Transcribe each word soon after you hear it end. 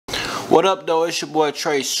What up, though? It's your boy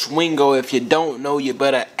Trey Swingo. If you don't know, you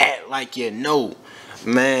better act like you know.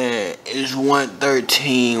 Man, it's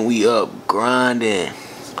 1:13. We up grinding.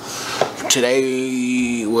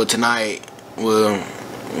 Today, well, tonight, well,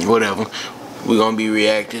 whatever. We're gonna be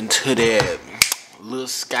reacting to that Lil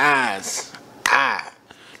Skies. That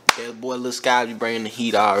boy Lil Skies be bringing the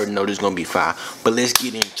heat. I already know this gonna be fire. But let's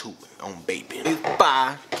get into it on baby. It's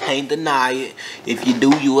fire. Can't deny it. If you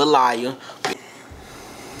do, you a liar.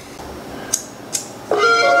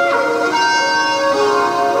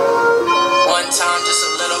 One time, just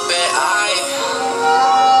a little bit,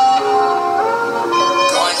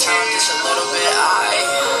 one time, just a little bit,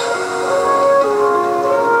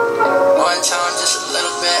 one time, just a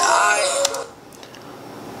little bit,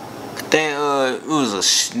 It was a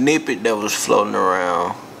snippet that was floating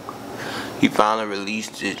around. He finally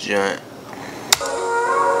released this joint.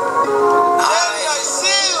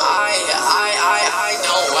 I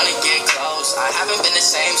don't wanna get close. I haven't been the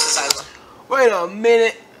same since I Wait a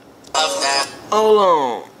minute. love that. Hold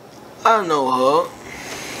on. I know her.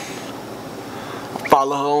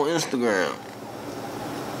 Follow her on Instagram.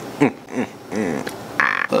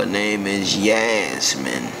 Her name is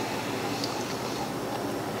Yasmin.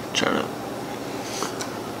 Trying to.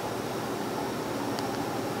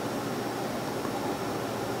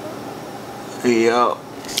 Yo,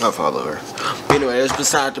 I follow her. Anyway, that's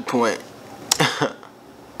beside the point.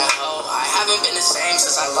 I haven't been the same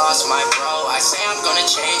since I lost my bro. I say I'm gonna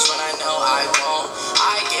change when I know I won't.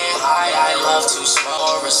 I get high, I love to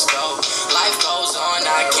smoke or a scope. Life goes on,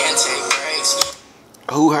 I can't take breaks.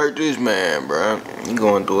 Who hurt this man, bro? He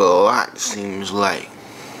going through a lot, seems like.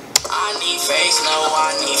 I need faith, no,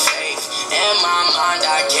 I need faith. In my mind,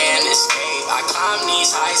 I can't escape. I climb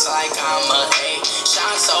these heights like I'm a 8.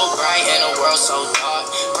 Shine so bright in a world so dark.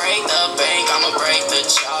 Break the bank, I'ma break the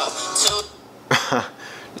chalk.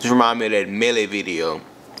 This remind me of that Melly video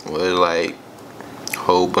where it's like a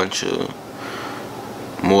whole bunch of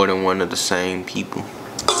more than one of the same people.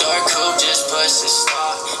 Door coupe, just push the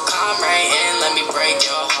start. Come right in, let me break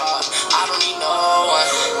your heart. I don't need no one.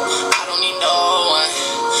 I don't need no one.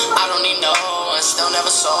 I don't need no one. Still never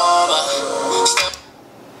sober.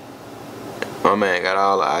 My man got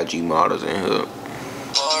all the IG models in here.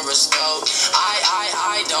 Horoscope.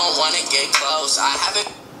 I don't wanna get close. I haven't.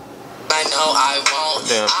 I know I won't.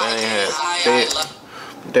 Damn thing had fit.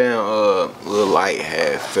 Damn little light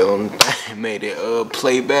had fell on the thing, made it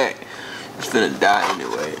play back. It's finna die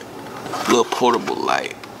anyway. Little portable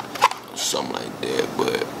light. Something like that,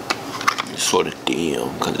 but it's sort of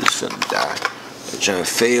dim because it's finna die. The junk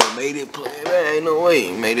failed, made it play back. Ain't no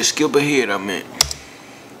way. Made it skip ahead, I meant.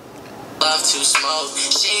 Love to smoke,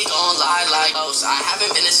 she gon' lie like ghosts. I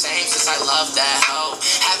haven't been the same since I loved that hoe.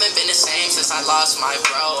 Haven't been the same since I lost my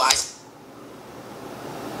bro.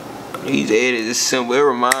 These edits is simple. It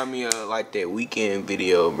remind me of like that Weekend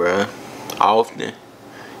video, bruh. Often.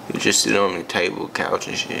 You just sit on the table, couch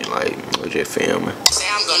and shit, like, we're just filming. Say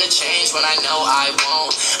I'm gonna change when I know I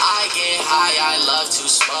won't. I get high, I love to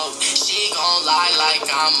smoke. She gon' lie like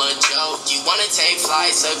I'm a joke. You wanna take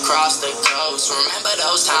flights across the coast. Remember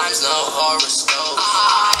those times, no horoscope.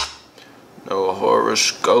 No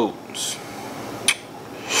horoscopes.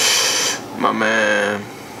 My man.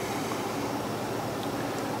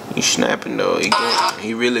 He snapping though.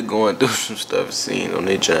 He really going through some stuff seen on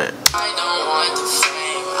that giant. I don't want the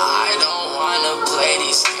fame. I don't wanna play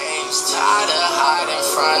these games. Tired of hiding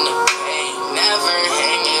from the pain. Never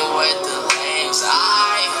hanging with the lames.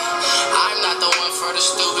 I'm not the one for the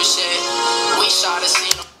stupid shit. We shot a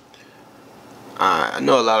scene. I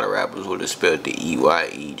know a lot of rappers would have spelled the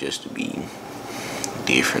EYE just to be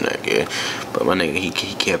different, I guess. But my nigga, he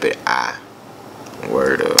kept it I.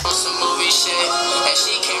 Word up. Some movie shit, and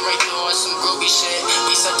she came right through on some groovy shit.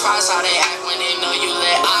 Be surprised how they act when they know you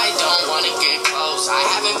lit. I don't wanna get close. I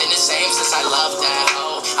haven't been the same since I loved that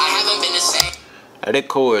hoe. I haven't been the same. That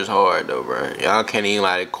chorus hard though, bro. Y'all can't even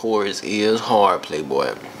lie. That chorus is hard,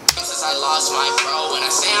 Playboy. Since I lost my bro, when I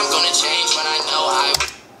say I'm gonna change when I know I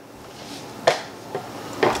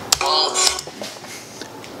won't.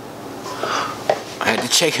 I had to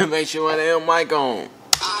check and make sure my damn mic on.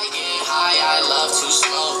 I love to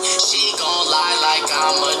smoke. She gon' lie like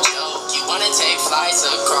I'm a joke. You wanna take flights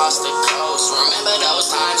across the coast. Remember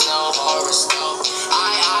those times, no horoscope.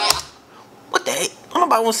 What the heck? Don't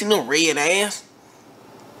nobody wanna see no red ass.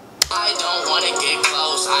 I don't wanna get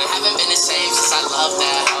close. I haven't been the same since I loved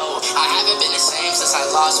that hoe. I haven't been the same since I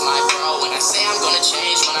lost my bro. When I say I'm gonna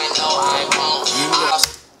change when I know I won't.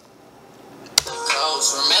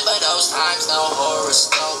 Remember those times, no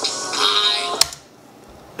horoscope.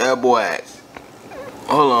 That boy.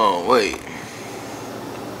 Hold on, wait.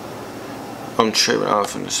 I'm tripping. I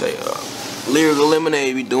was finna say, Lyrical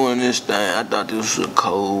Lemonade be doing this thing. I thought this was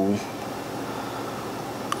cold.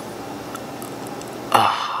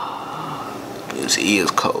 This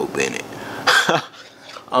is Cole Bennett.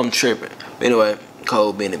 I'm tripping. Anyway,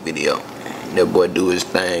 Cole Bennett video. That boy do his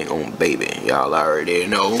thing on Baby. Y'all already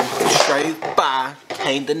know. Straight fire.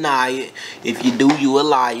 Can't deny it. If you do, you a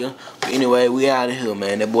liar. But anyway, we out of here,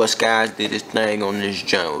 man. That boy Skies did his thing on this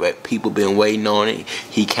jump. Right? People been waiting on it.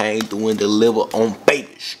 He came through and delivered on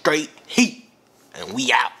Baby. Straight heat. And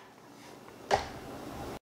we out.